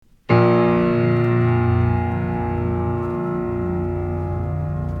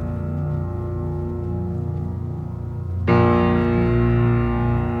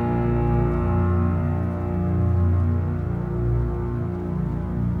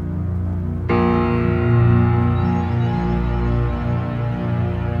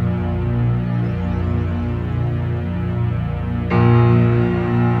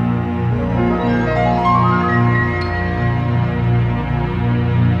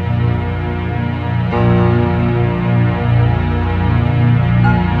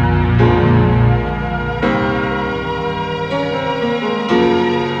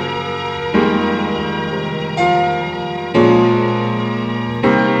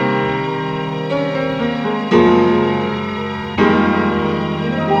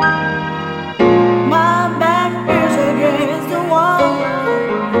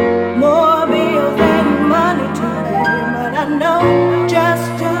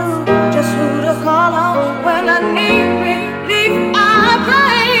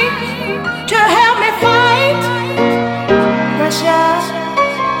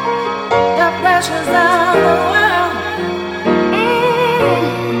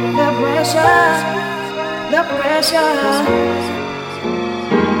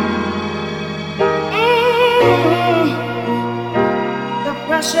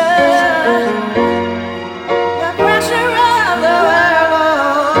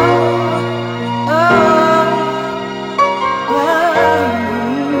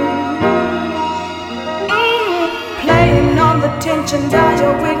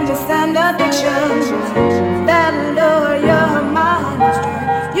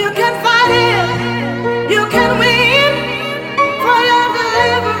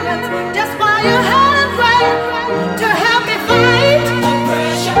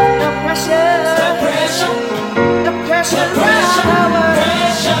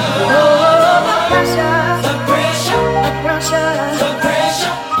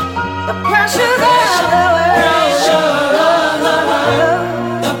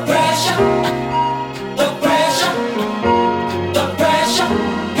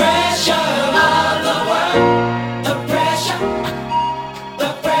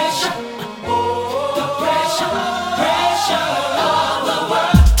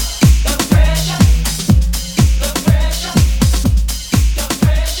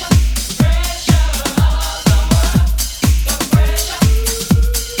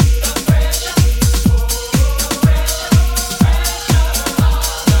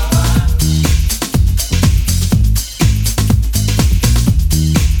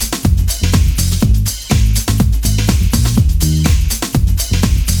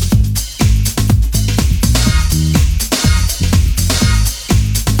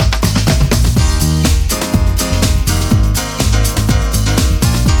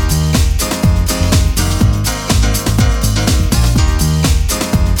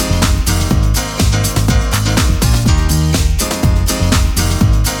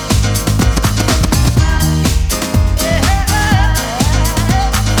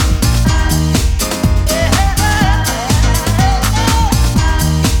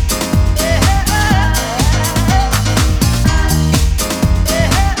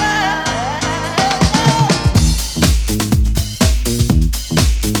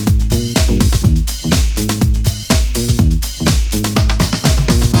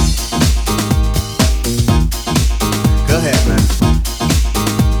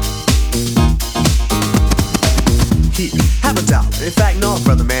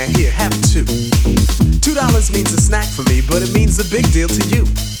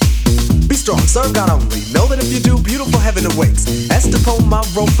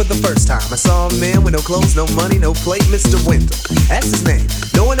Clothes, no money, no plate, Mr. Wendell. That's his name.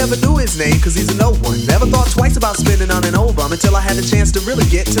 No one ever knew his name, cause he's a no one. Never thought twice about spending on an old bum until I had the chance to really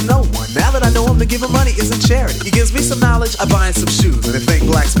get to know one. Now that I know him, to give him money isn't charity. He gives me some knowledge, I buy him some shoes. And if think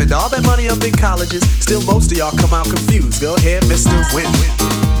blacks spend all that money up in colleges, still most of y'all come out confused. Go ahead, Mr. Wendell.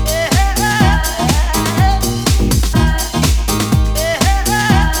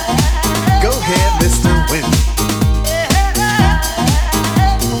 Go ahead, Mr. Wendell.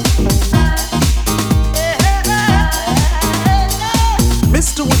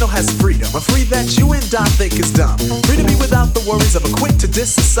 Mr. Wendell has freedom, a free that you and I think is dumb. Free to be without the worries of a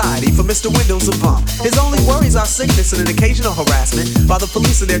quick-to-diss society, for Mr. Wendell's a bum. His only worries are sickness and an occasional harassment by the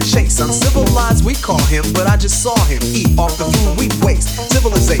police in their chase. Uncivilized we call him, but I just saw him eat off the food we waste.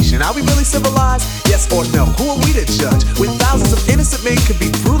 Civilization, are we really civilized? Yes or no? Who are we to judge? When thousands of innocent men could be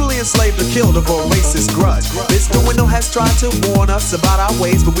brutally enslaved or killed over a racist grudge. Mr. Wendell has tried to warn us about our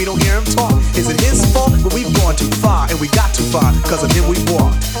ways, but we don't hear him talk. Is it his fault? But we've gone too far, and we got too far, cause of him we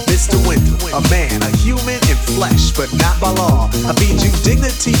walked. Mr. Wendell, a man, a human in flesh, but not by law. I feed you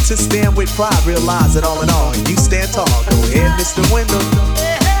dignity to stand with pride. Realize that all in all, you stand tall. Go ahead, Mr. Wendell.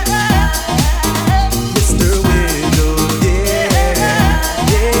 Mr. Wendell, yeah,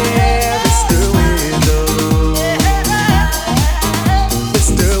 yeah, Mr. Wendell.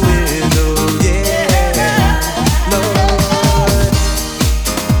 Mr. Wendell, yeah, Lord.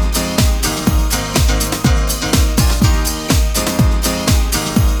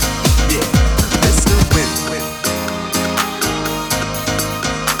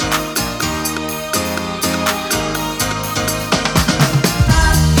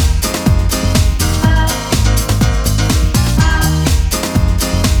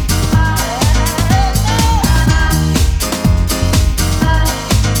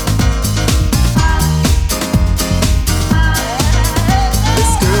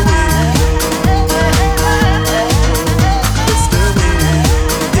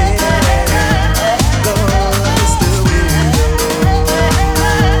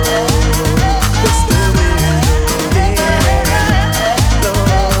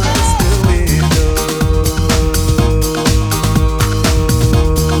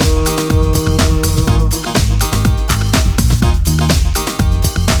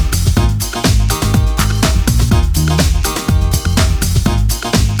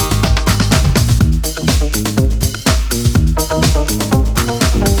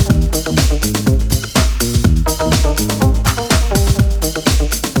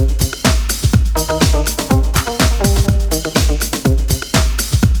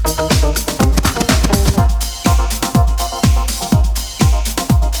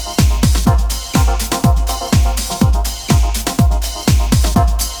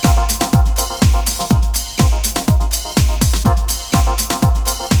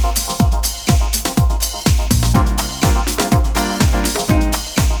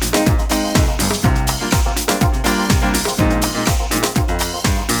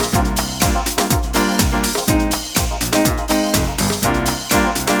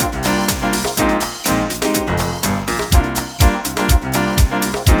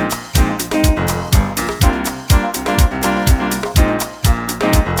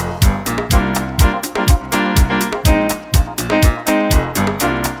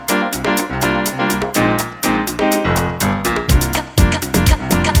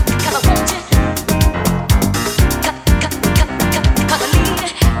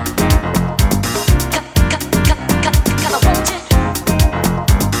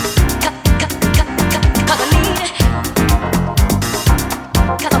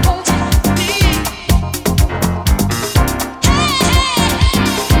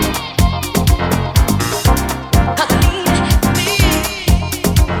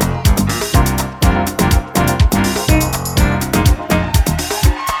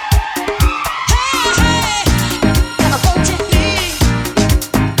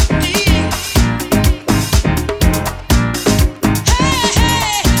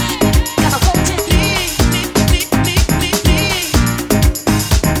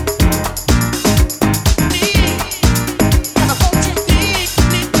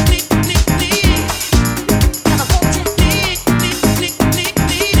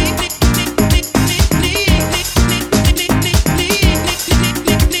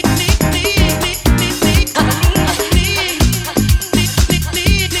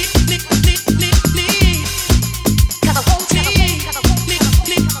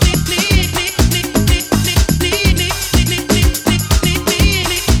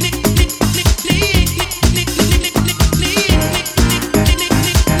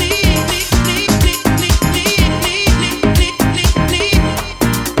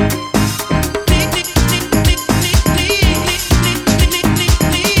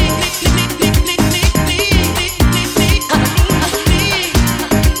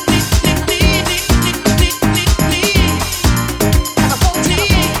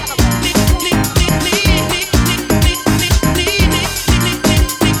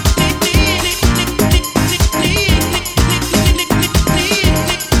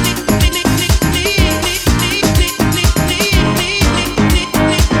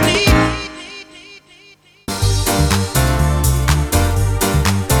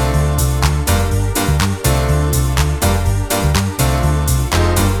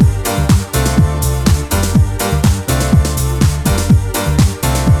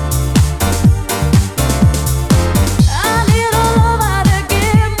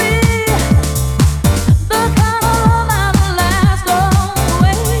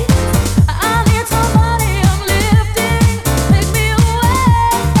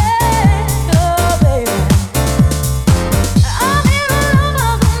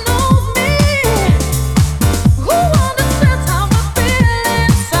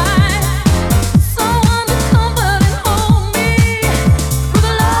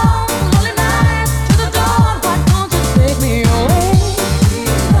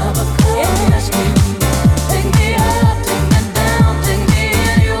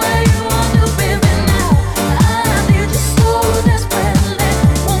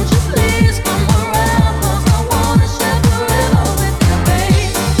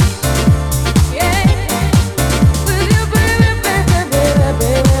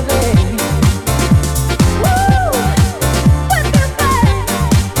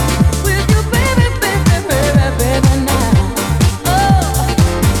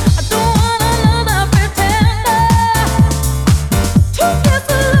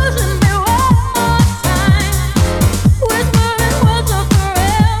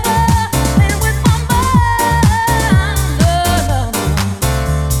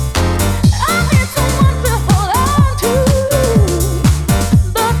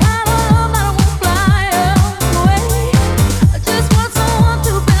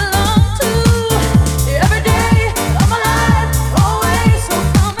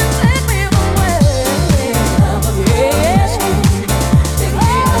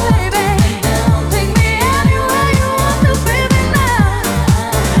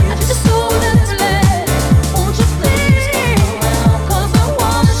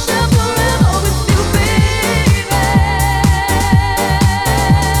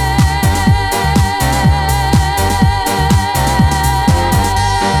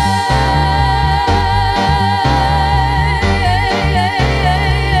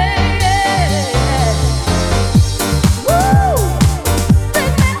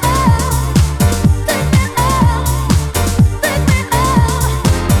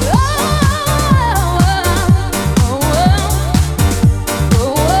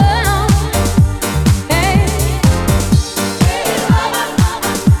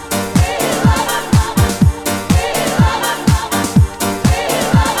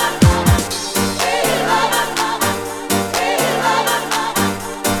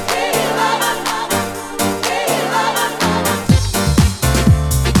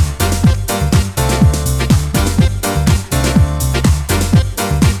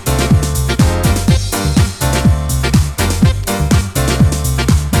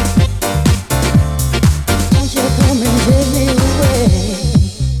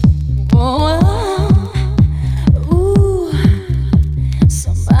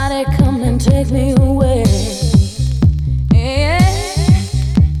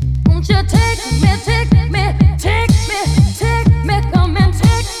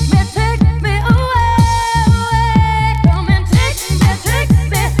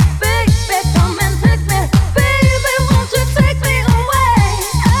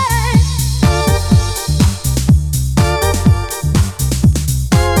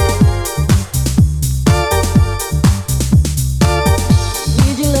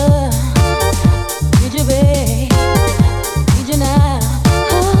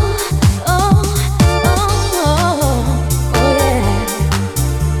 Oh,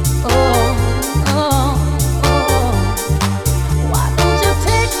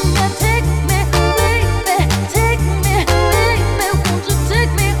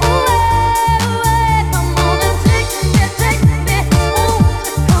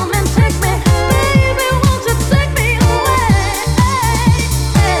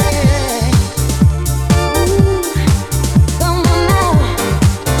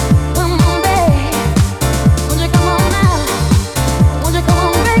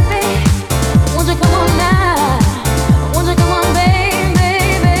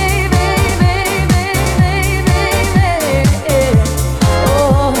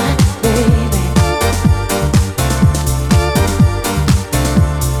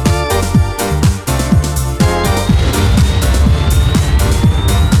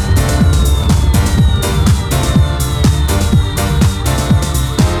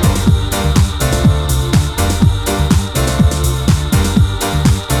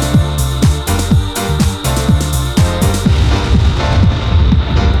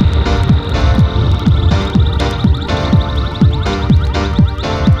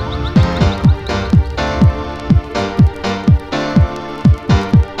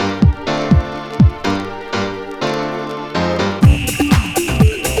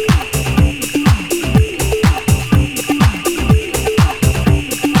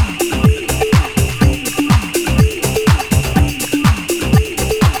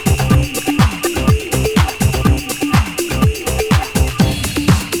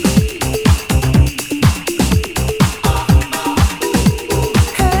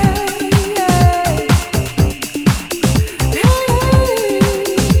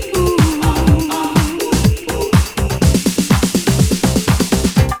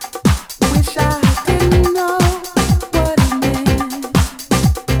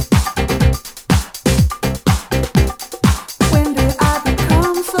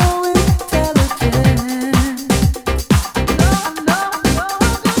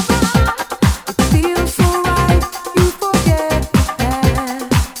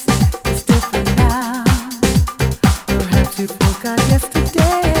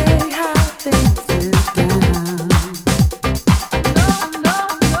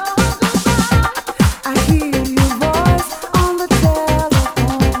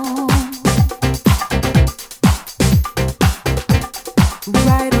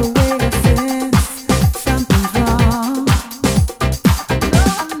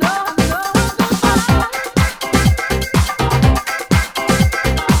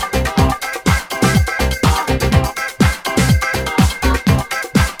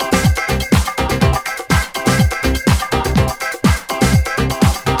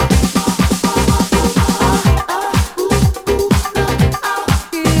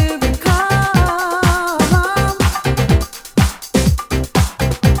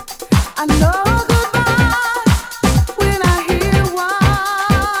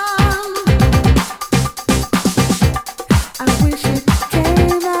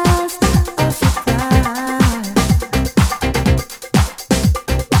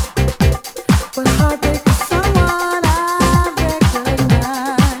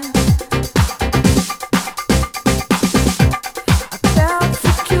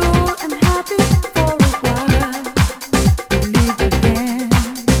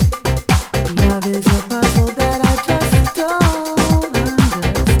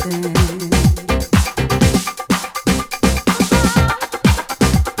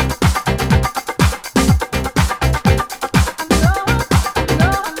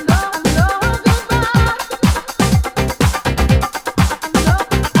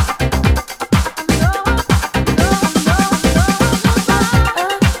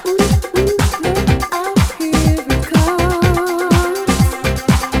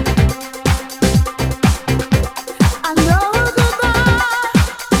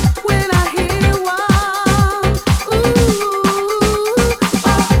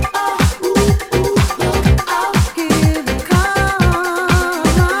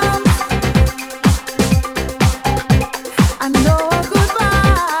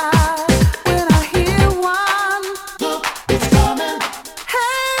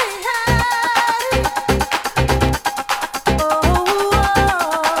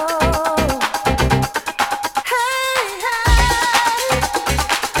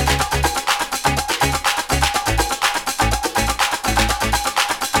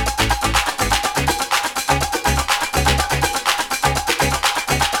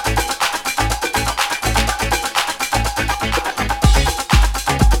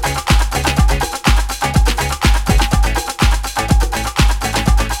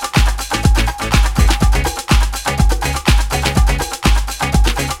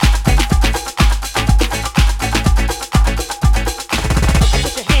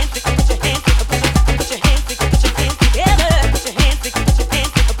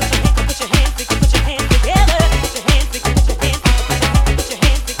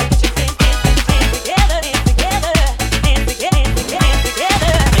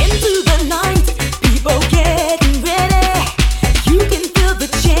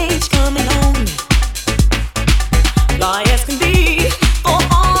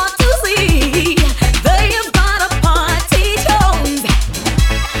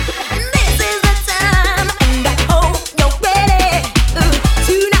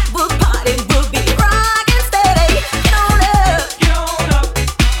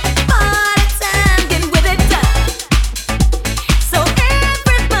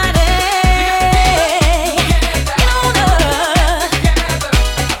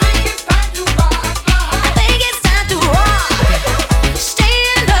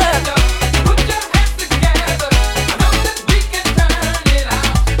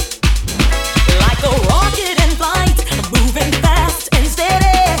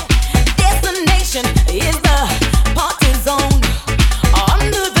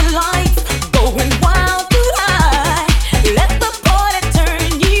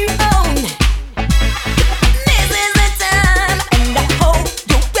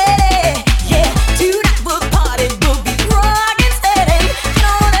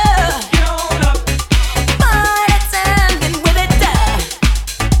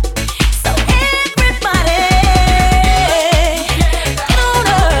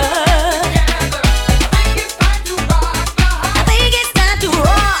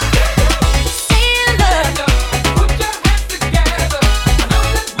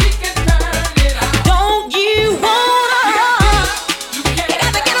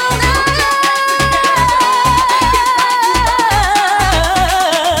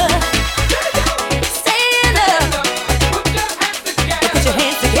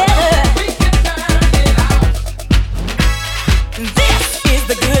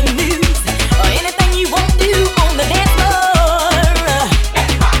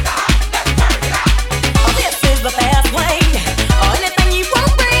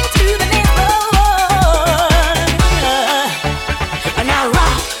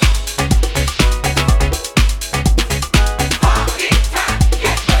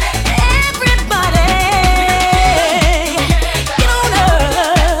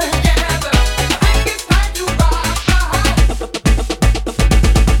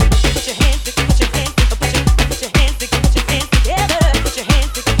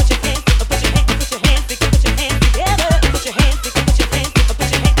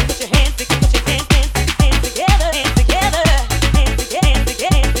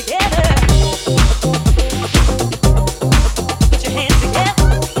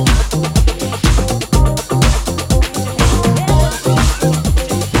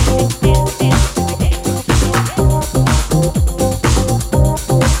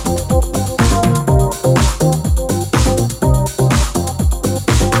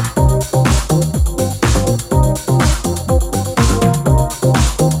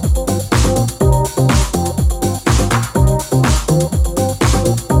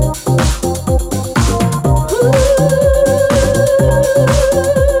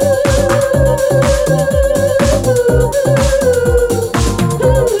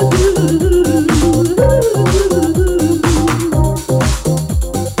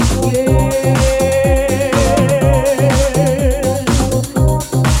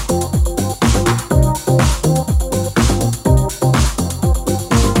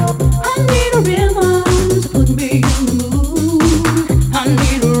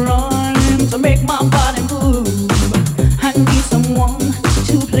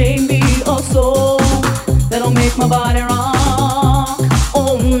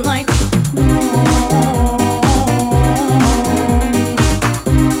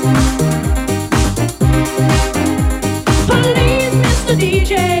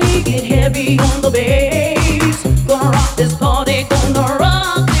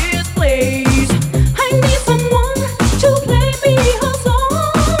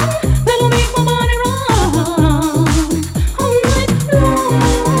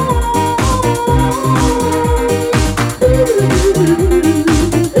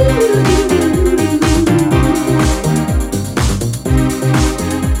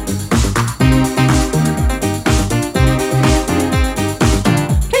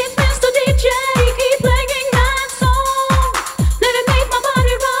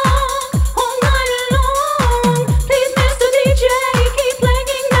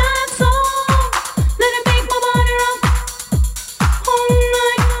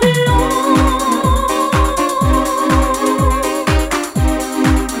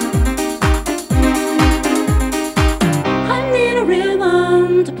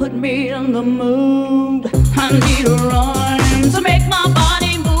 me in the mood. I need a rhyme to make my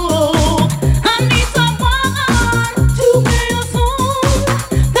body move. I need someone to play a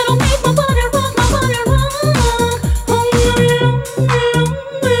song that'll make my body rock, my body rock.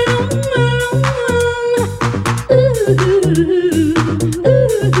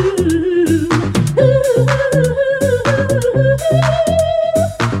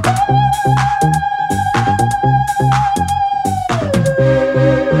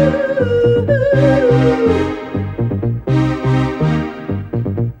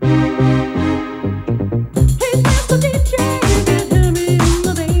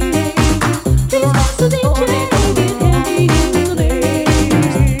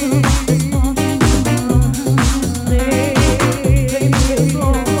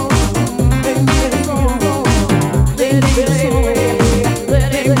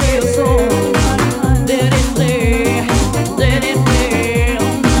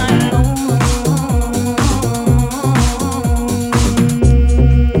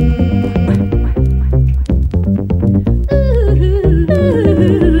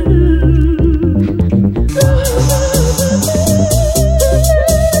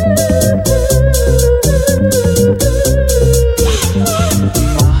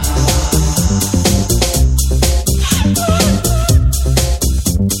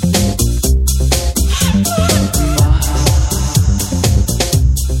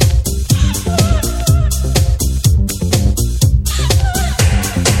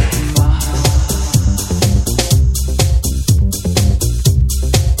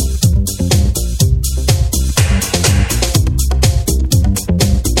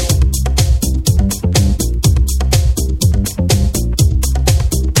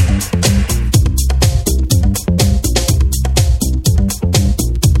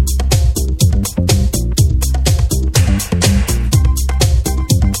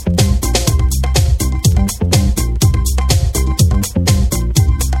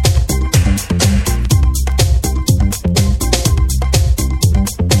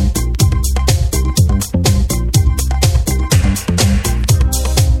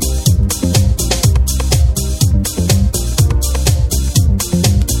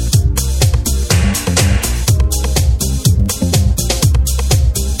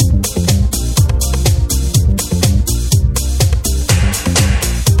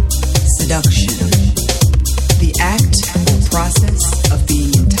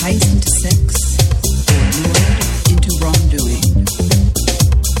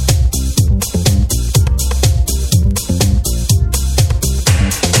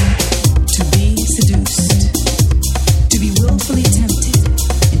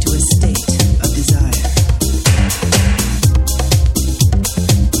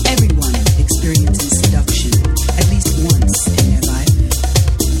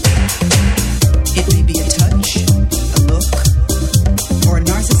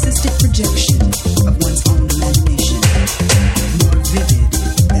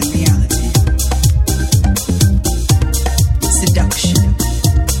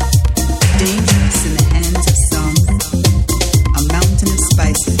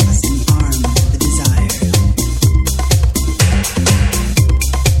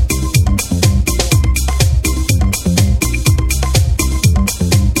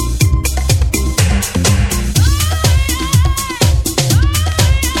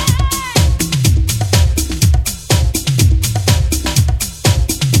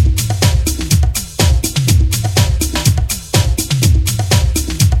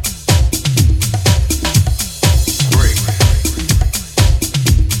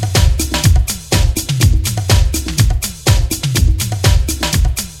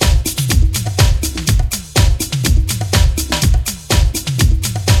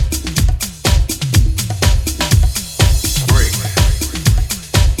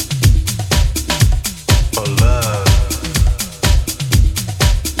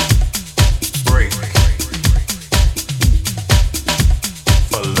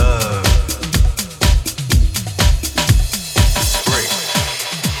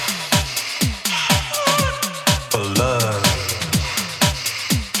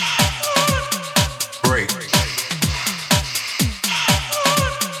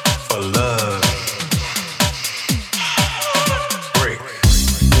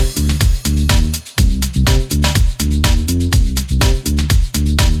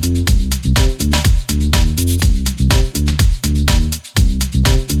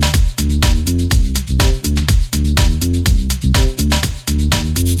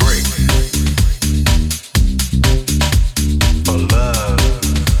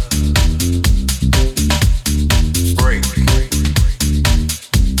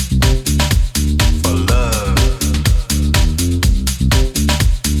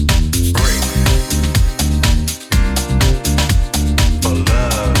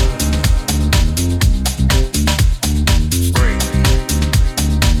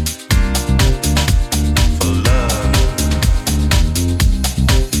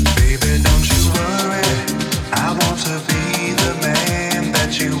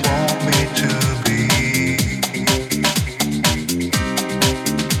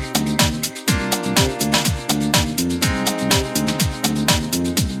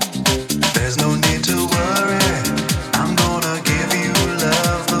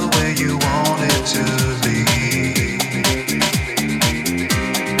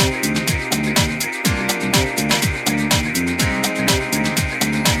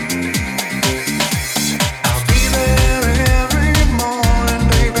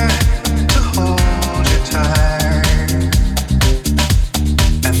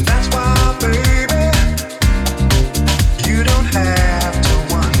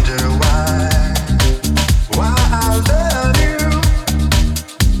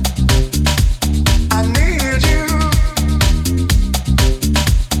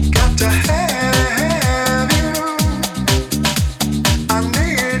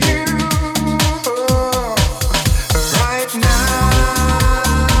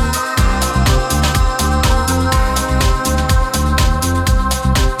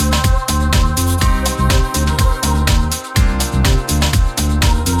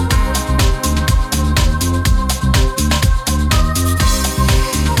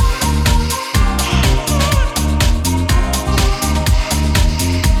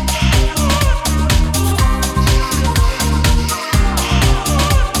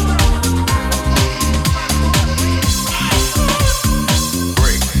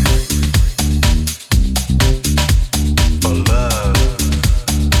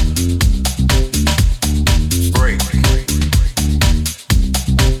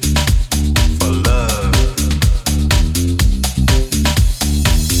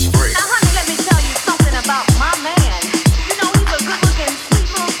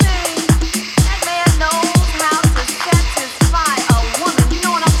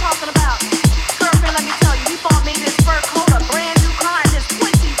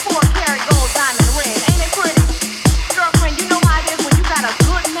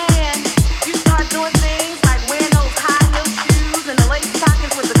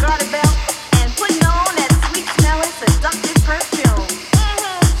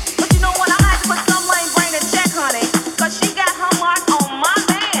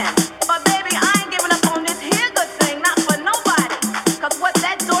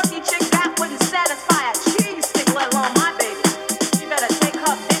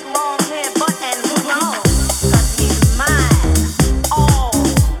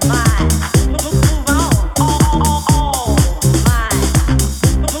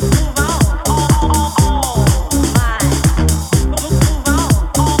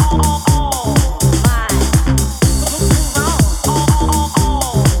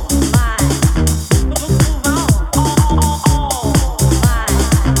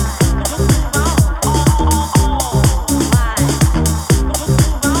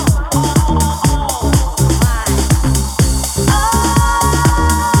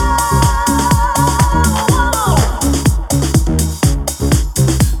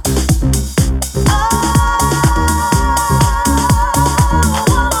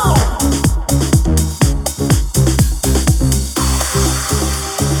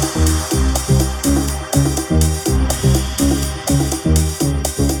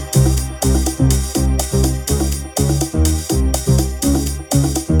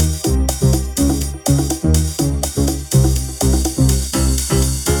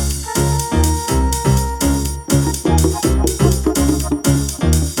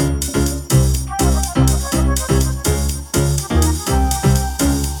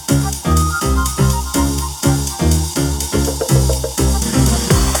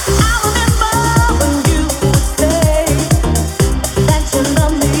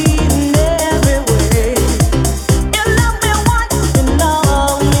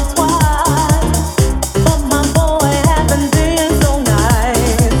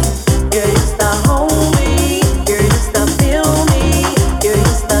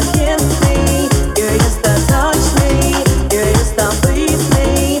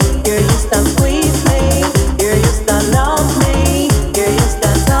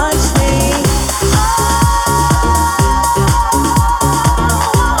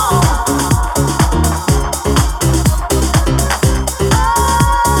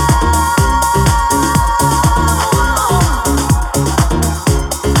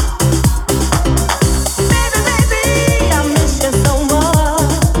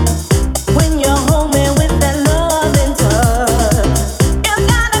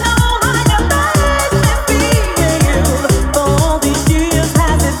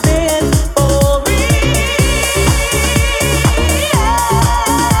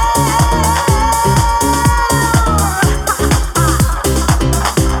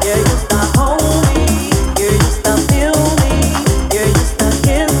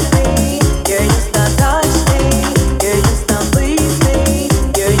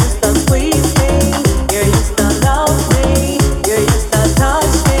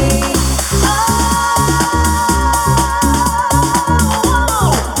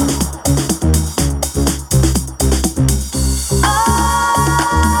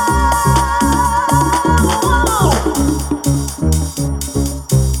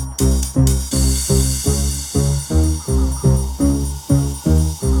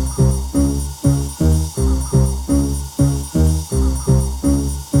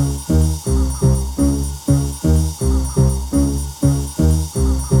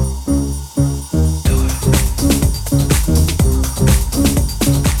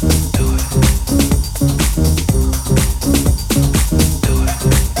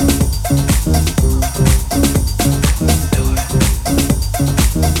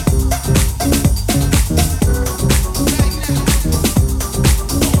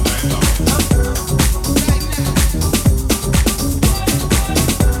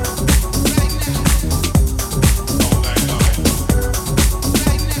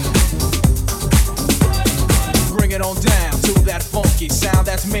 funky sound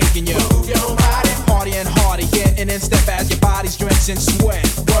that's making you move your body, partying harder, getting in step as your body's drenched in sweat.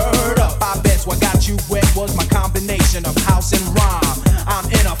 Word up, I bet what got you wet was my combination of house and rhyme. I'm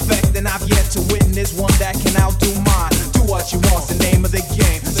in effect and I've yet to witness one that can outdo mine. Do what you want's the name of the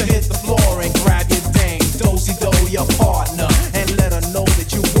game, so hit the floor and grab your dame. Do-si-do your partner and let her know that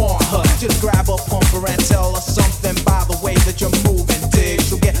you want her. Just grab a pumper and tell her something by the way that you're moving. Dig,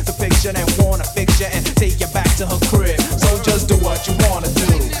 she'll get the picture and wanna fix you and take you back to her crib. So just do what you wanna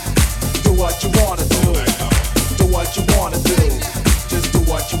do. Do what you wanna do. Do what you wanna do. Just do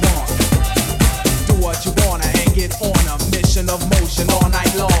what you want. Do what you wanna and get on a mission of motion all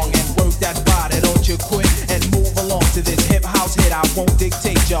night long and work that body. Don't you quit and move along to this hip house hit. I won't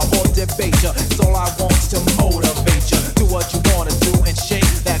dictate ya or debate ya. It's all I want's to motivate ya. Do what you wanna do and shake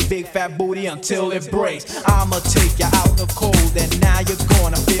that big fat booty until it breaks. I'ma take you out the cold and now you're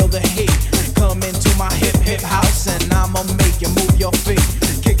gonna feel the heat. Come into my hip house and I'ma make you move your feet.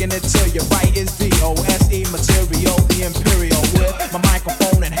 Kicking it till your right is DOSE material, the imperial. With my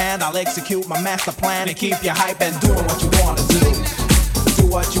microphone in hand, I'll execute my master plan and keep you hype and doing what you wanna do. Do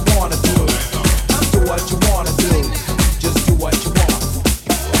what you wanna do. Do what you wanna do. Just do what you want.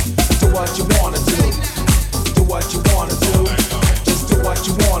 Do what you wanna do. Do what you wanna do. Just do what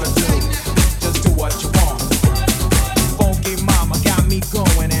you wanna do. Just do what you want. Funky mama got me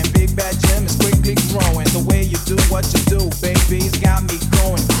going and Big Bad Jim is quickly growing. The way you do what you do, baby's got me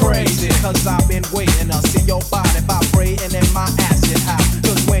going crazy. Cause I've been waiting to see your body vibrating in my acid house.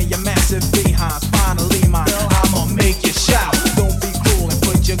 Cause when your massive behinds finally mine, I'ma make you shout. Don't be cruel and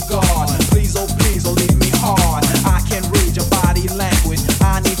put your guard. Please, oh leave me hard. I can read your body language.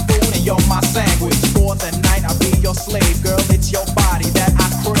 I need food and you're my sandwich. For the night I'll be your slave, girl. It's your body that I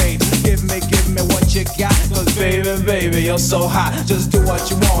crave. Give me what you got. Cause baby, you're so hot. Just do what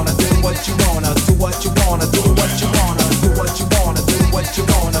you wanna, do what you wanna, do what you wanna, do what you wanna, do what you wanna, do what you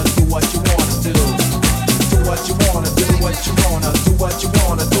wanna, do what you wanna do. Do what you wanna, do what you wanna, do what you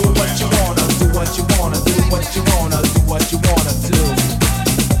wanna, do what you wanna, do what you wanna, do what you wanna, do what you wanna do.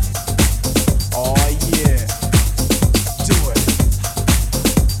 Oh yeah, do it.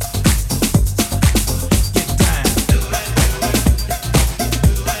 Get down.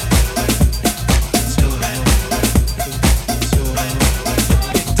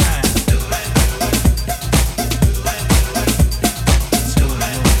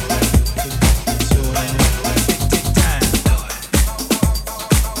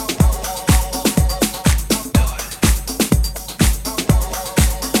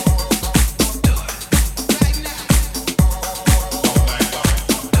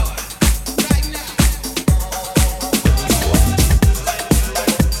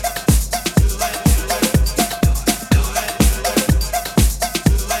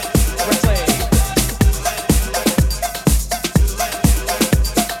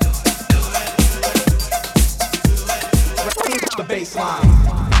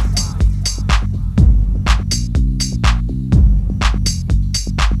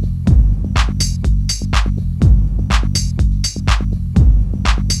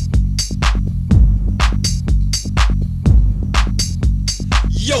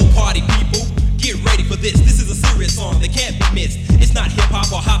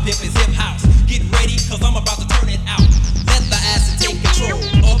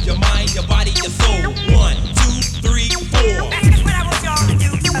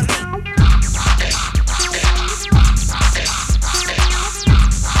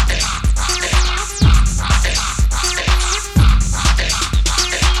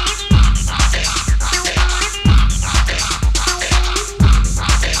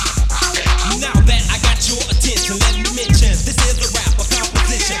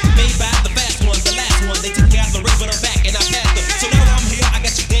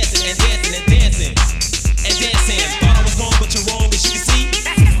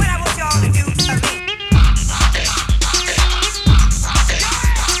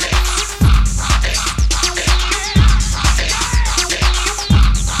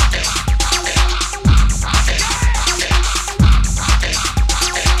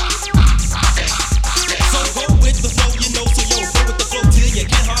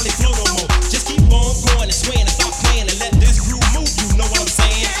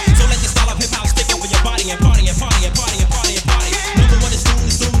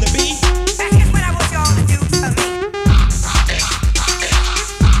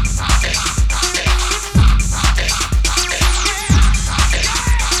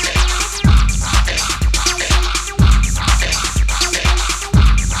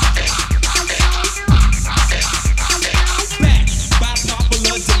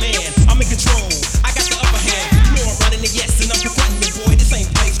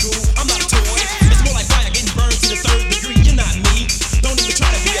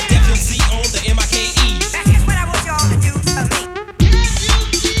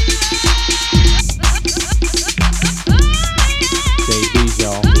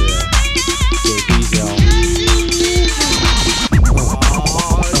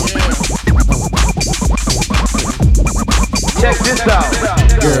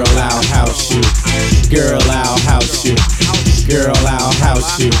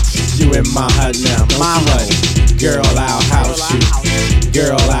 house you. You in my hut now, my hut. Girl, I'll house you.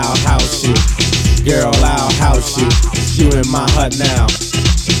 Girl, I'll house you. Girl, I'll house you. You in my hut now.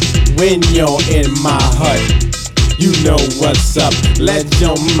 When you're in my hut, you know what's up. Let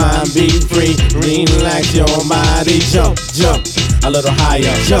your mind be free. Relax your body. Jump, jump a little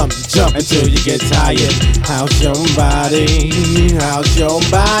higher. Jump, jump until you get tired. House your body. House your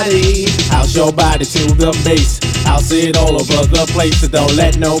body. House your body to the bass. House it all over the place. So don't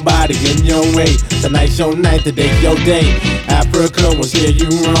let nobody get in your way. Tonight's your night, today's your day. Africa will steer you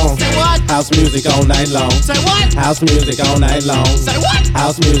wrong. Say what? House music all night long. Say what? House music all night long. Say what?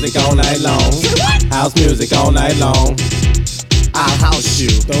 House music all night long. Say what? House music all night long. I house you.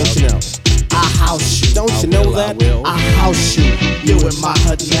 Don't you know? I house you. Don't you know that? I house you. You in my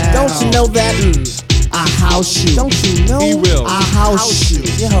hut now. Don't you know that? I house you. Don't you know? He will. I house you.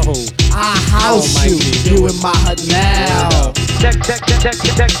 Yo. I house you. You in my hut now. Check this out. Check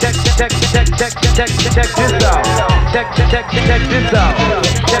this out. Check this out. Check this out. Check this out.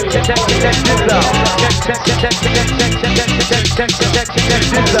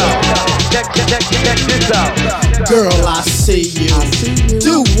 Girl, I see you.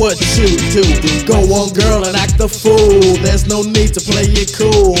 Do what you do. Go on, girl, and act the fool. There's no need to play it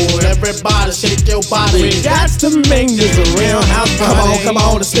cool. Everybody shake your body. We got to make this a real house party. Come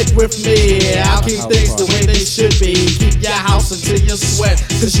on, and stick with me. I'll keep things the way they should be. Keep your house until you sweat,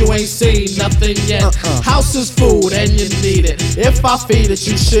 cause you ain't seen nothing yet. House is food and you need it. If I feed it,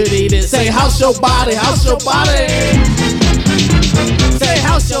 you should eat it. Say house your body, house your body. Say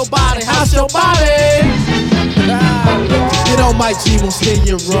house your body, house your body. You know my G won't steer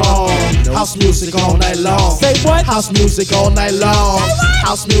you wrong. House music all night long. Say what? House music all night long.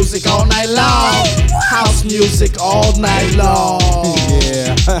 House music all night long. House music all night long.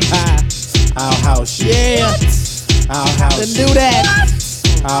 Yeah. I'll house you. Yeah. I'll house Then you. do that.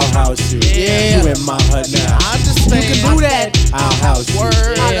 I'll house you. Yeah. You in my hut now. I understand. You can do that. I'll house you.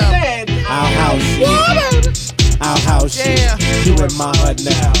 Word. Yeah. I'll house you. I'll house you. Yeah. You in my hut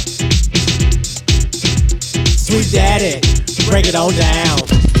now. Sweet daddy, break it on down.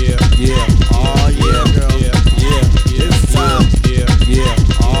 Yeah, yeah. Oh yeah, girl. Yeah, yeah. It's time. Yeah, yeah.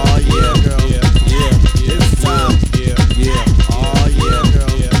 Oh yeah, girl. Yeah, yeah. It's time. Yeah, yeah. Oh yeah,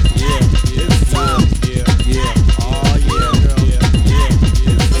 girl. Yeah, yeah. It's time. Yeah, yeah. Oh yeah, girl. Yeah, yeah.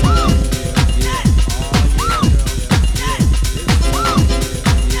 It's time. Yeah, yeah.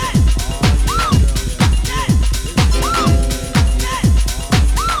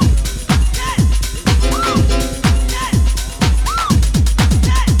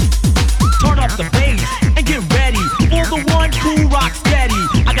 Turn up the bass and get ready for the one cool rock steady.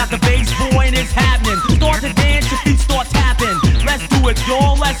 I got the bass boy and it's happening. Start to dance, your feet start tapping. Let's do it,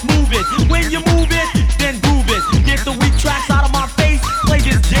 y'all, let's move it. When you move it, then groove it. Get the weak tracks out of my face. Play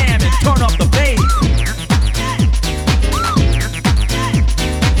this jam and turn up the bass.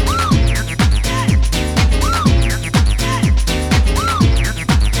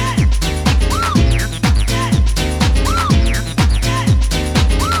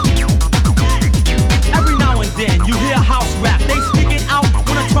 Every now and then you hear house rap. They speak it out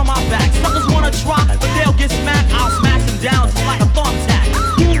when I turn my back. Suckers wanna try, but they'll get smacked. I'll smash them down just like a thumbtack.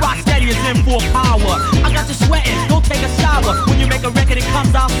 Cool rock steady is in for a power.